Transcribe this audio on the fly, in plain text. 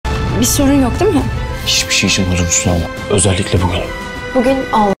Bir sorun yok değil mi? Hiçbir şey için huzursuz olma. Özellikle bugün. Bugün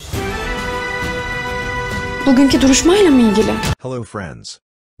bugünkü duruşmayla mı ilgili? Hello friends.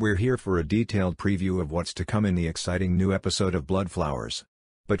 We're here for a detailed preview of what's to come in the exciting new episode of Blood Flowers.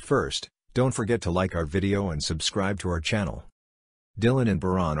 But first, don't forget to like our video and subscribe to our channel. Dilan and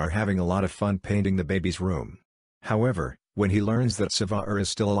Baran are having a lot of fun painting the baby's room. However, when he learns that Sava'er is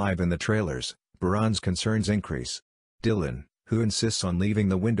still alive in the trailers, Baran's concerns increase. Dilan, who insists on leaving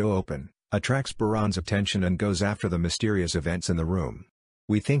the window open, attracts Baran's attention and goes after the mysterious events in the room.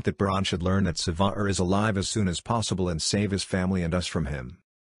 We think that Baran should learn that Sava'er is alive as soon as possible and save his family and us from him.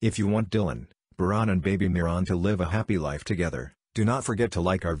 If you want Dilan, Baran and baby Miran to live a happy life together, do not forget to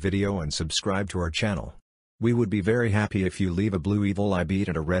like our video and subscribe to our channel. We would be very happy if you leave a blue evil eye beat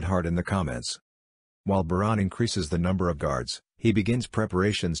and a red heart in the comments. While Baran increases the number of guards, he begins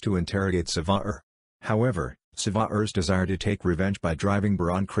preparations to interrogate Sava'er. However, Sava'er's desire to take revenge by driving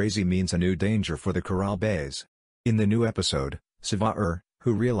Baran crazy means a new danger for the Coral Bays. In the new episode, Sava'er,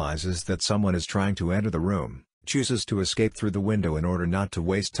 who realizes that someone is trying to enter the room, chooses to escape through the window in order not to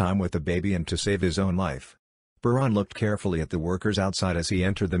waste time with the baby and to save his own life. Baran looked carefully at the workers outside as he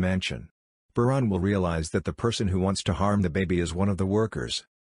entered the mansion. Baran will realize that the person who wants to harm the baby is one of the workers.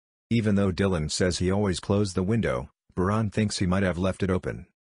 Even though Dilan says he always closed the window, Baran thinks he might have left it open.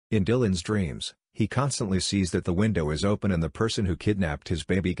 In Dilan's dreams, he constantly sees that the window is open and the person who kidnapped his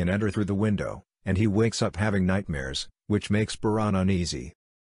baby can enter through the window, and he wakes up having nightmares, which makes Baran uneasy.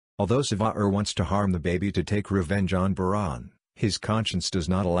 Although Sava'er wants to harm the baby to take revenge on Baran, his conscience does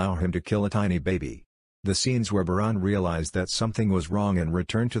not allow him to kill a tiny baby. The scenes where Baran realized that something was wrong and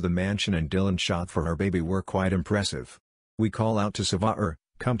returned to the mansion and Dilan shot for her baby were quite impressive. We call out to Sava'er,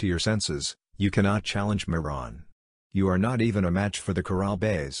 "Come to your senses, you cannot challenge Miran. You are not even a match for the Coral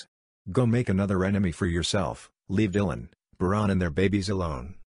Bays. Go make another enemy for yourself, leave Dilan, Baran and their babies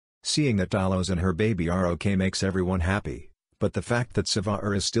alone." Seeing that Dalos and her baby are okay makes everyone happy, but the fact that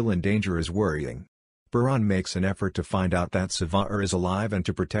Sava'er is still in danger is worrying. Baran makes an effort to find out that Sava'er is alive and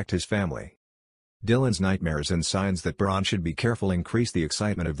to protect his family. Dilan's nightmares and signs that Baran should be careful increase the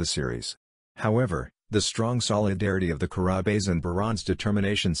excitement of the series. However, the strong solidarity of the Karabes and Baran's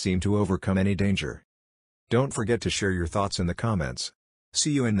determination seem to overcome any danger. Don't forget to share your thoughts in the comments.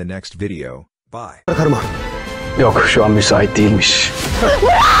 See you in the next video, bye. Yok, şu an müsait değilmiş.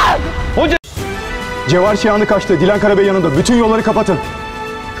 Cevher Şahan'ı kaçtı. Dilan Karabey yanında. Bütün yolları kapatın.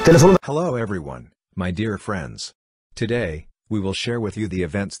 Telefonu... Hello everyone, my dear friends. Today, we will share with you the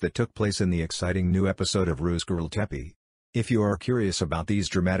events that took place in the exciting new episode of Ruzgurul Tepe. If you are curious about these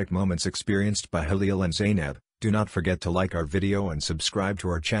dramatic moments experienced by Halil and Zeynep, do not forget to like our video and subscribe to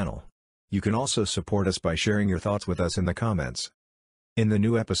our channel. You can also support us by sharing your thoughts with us in the comments. In the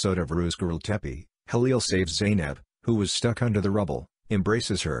new episode of Ruzgurul Tepe, Halil saves Zeynep, who was stuck under the rubble,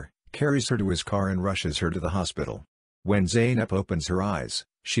 embraces her, carries her to his car and rushes her to the hospital. When Zeynep opens her eyes,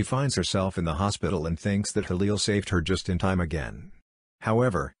 she finds herself in the hospital and thinks that Halil saved her just in time again.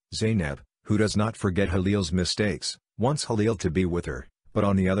 However, Zeynep, who does not forget Halil's mistakes, wants Halil to be with her, but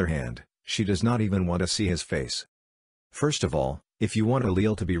on the other hand, she does not even want to see his face. First of all, if you want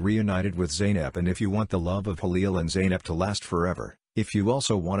Halil to be reunited with Zeynep and if you want the love of Halil and Zeynep to last forever, if you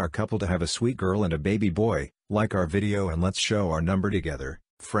also want our couple to have a sweet girl and a baby boy, like our video and let's show our number together,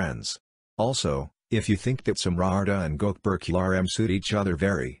 friends. Also, if you think that Samrarda and Gökberk suit each other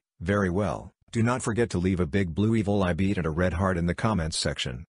very, very well, do not forget to leave a big blue evil eye beat and a red heart in the comments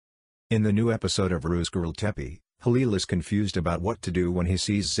section. In the new episode of Ruzgurul Tepe, Halil is confused about what to do when he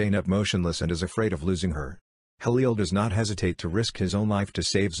sees Zeynep motionless and is afraid of losing her. Halil does not hesitate to risk his own life to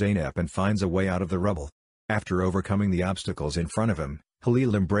save Zeynep and finds a way out of the rubble. After overcoming the obstacles in front of him,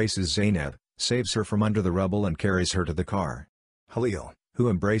 Halil embraces Zeynep, saves her from under the rubble and carries her to the car. Halil, who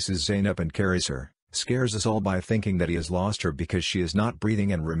embraces Zeynep and carries her, scares us all by thinking that he has lost her because she is not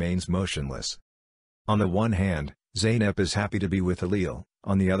breathing and remains motionless. On the one hand, Zeynep is happy to be with Halil,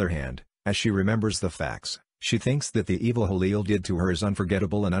 on the other hand, as she remembers the facts, she thinks that the evil Halil did to her is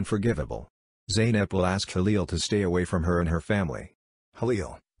unforgettable and unforgivable. Zeynep will ask Halil to stay away from her and her family.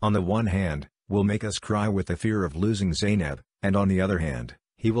 Halil, on the one hand, will make us cry with the fear of losing Zeynep, and on the other hand,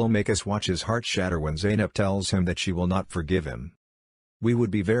 he will make us watch his heart shatter when Zeynep tells him that she will not forgive him. We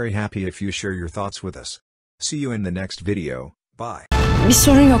would be very happy if you share your thoughts with us. See you in the next video, bye. Bir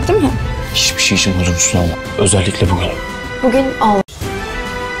sorun yok değil mi? Hiçbir şey için huzursuz olma. Özellikle bugün.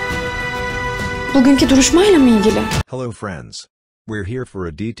 Bugünkü duruşmayla mı ilgili? Hello friends. We're here for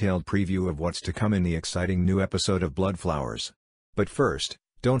a detailed preview of what's to come in the exciting new episode of Blood Flowers. But first,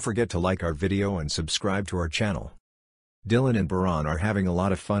 don't forget to like our video and subscribe to our channel. Dilan and Baran are having a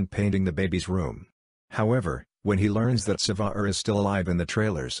lot of fun painting the baby's room. However, when he learns that Sava'er is still alive in the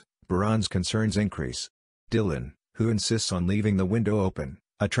trailers, Baran's concerns increase. Dilan, who insists on leaving the window open,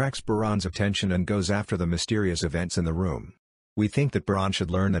 attracts Baran's attention and goes after the mysterious events in the room. We think that Baran should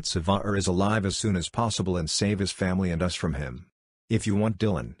learn that Sava'er is alive as soon as possible and save his family and us from him. If you want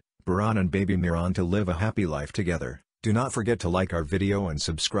Dilan, Baran and baby Miran to live a happy life together, do not forget to like our video and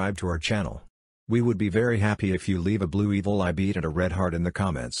subscribe to our channel. We would be very happy if you leave a blue evil eye beat and a red heart in the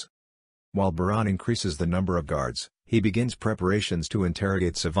comments. While Baran increases the number of guards, he begins preparations to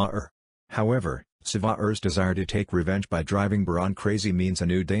interrogate Sava'er. However, Sava'er's desire to take revenge by driving Baran crazy means a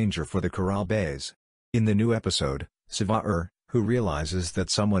new danger for the Corral Bays. In the new episode, Sava'er, who realizes that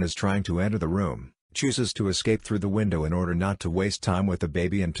someone is trying to enter the room, chooses to escape through the window in order not to waste time with the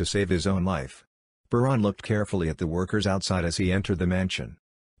baby and to save his own life. Baran looked carefully at the workers outside as he entered the mansion.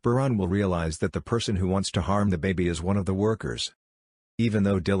 Baran will realize that the person who wants to harm the baby is one of the workers. Even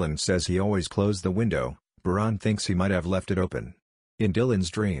though Dilan says he always closed the window, Baran thinks he might have left it open. In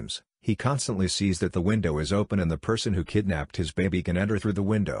Dilan's dreams, he constantly sees that the window is open and the person who kidnapped his baby can enter through the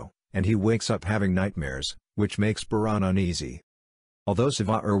window, and he wakes up having nightmares, which makes Baran uneasy. Although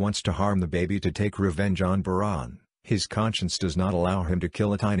Sava'er wants to harm the baby to take revenge on Baran, his conscience does not allow him to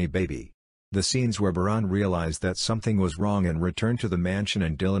kill a tiny baby. The scenes where Baran realized that something was wrong and returned to the mansion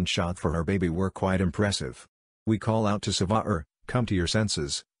and Dilan shot for her baby were quite impressive. We call out to Sava'er, "Come to your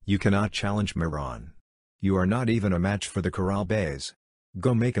senses, you cannot challenge Miran. You are not even a match for the Corral Bays.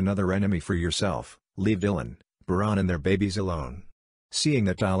 Go make another enemy for yourself, leave Dilan, Baran and their babies alone." Seeing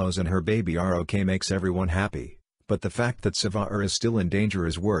that Dalos and her baby are okay makes everyone happy, but the fact that Sava'er is still in danger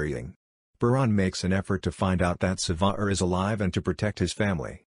is worrying. Baran makes an effort to find out that Sava'er is alive and to protect his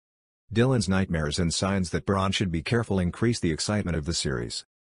family. Dilan's nightmares and signs that Baran should be careful increase the excitement of the series.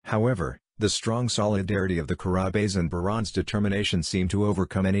 However, the strong solidarity of the Karabes and Baran's determination seem to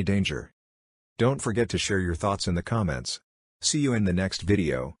overcome any danger. Don't forget to share your thoughts in the comments. See you in the next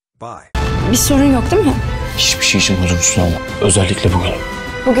video. Bye. Bir sorun yok değil mi? Hiçbir şey için huzursuz olma. Özellikle bugün.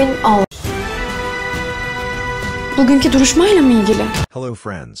 Bugün al. Bugünkü duruşmayla mı ilgili? Hello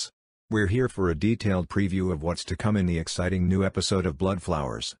friends. We're here for a detailed preview of what's to come in the exciting new episode of Blood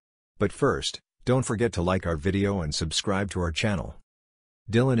Flowers. But first, don't forget to like our video and subscribe to our channel.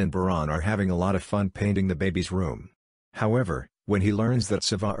 Dilan and Baran are having a lot of fun painting the baby's room. However, when he learns that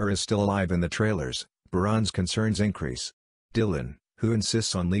Sava'er is still alive in the trailers, Baran's concerns increase. Dilan, who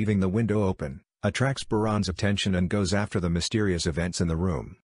insists on leaving the window open, attracts Baran's attention and goes after the mysterious events in the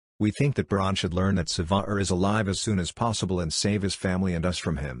room. We think that Baran should learn that Sava'er is alive as soon as possible and save his family and us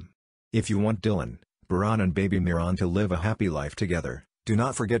from him. If you want Dilan, Baran and baby Miran to live a happy life together, do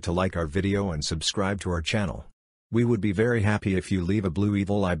not forget to like our video and subscribe to our channel. We would be very happy if you leave a blue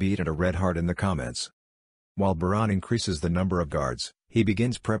evil eye beat and a red heart in the comments. While Baran increases the number of guards, he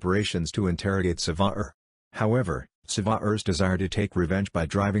begins preparations to interrogate Sava'er. However, Sava'er's desire to take revenge by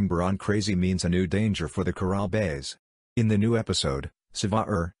driving Baran crazy means a new danger for the Corral Bays. In the new episode,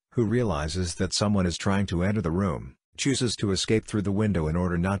 Sava'er, who realizes that someone is trying to enter the room, chooses to escape through the window in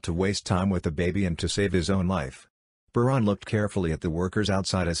order not to waste time with the baby and to save his own life. Baran looked carefully at the workers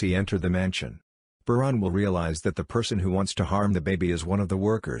outside as he entered the mansion. Baran will realize that the person who wants to harm the baby is one of the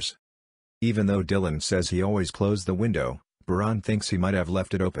workers. Even though Dilan says he always closed the window, Baran thinks he might have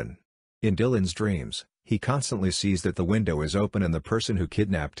left it open. In Dilan's dreams, he constantly sees that the window is open and the person who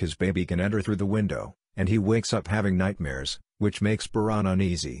kidnapped his baby can enter through the window, and he wakes up having nightmares, which makes Baran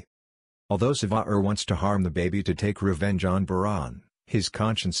uneasy. Although Sava'er wants to harm the baby to take revenge on Baran, his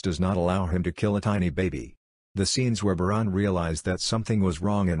conscience does not allow him to kill a tiny baby. The scenes where Baran realized that something was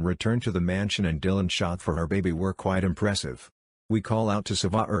wrong and returned to the mansion and Dilan shot for her baby were quite impressive. We call out to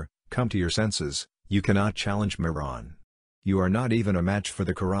Sava'er, "Come to your senses, you cannot challenge Miran. You are not even a match for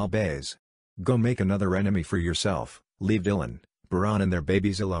the Corral Bays. Go make another enemy for yourself, leave Dilan, Baran and their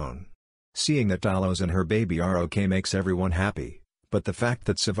babies alone." Seeing that Dalos and her baby are okay makes everyone happy, but the fact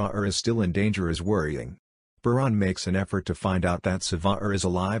that Sava'er is still in danger is worrying. Baran makes an effort to find out that Sava'er is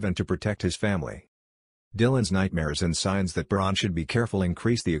alive and to protect his family. Dilan's nightmares and signs that Baran should be careful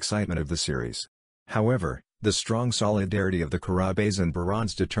increase the excitement of the series. However, the strong solidarity of the Karabes and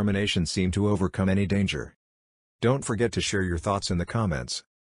Baran's determination seem to overcome any danger. Don't forget to share your thoughts in the comments.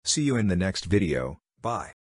 See you in the next video. Bye.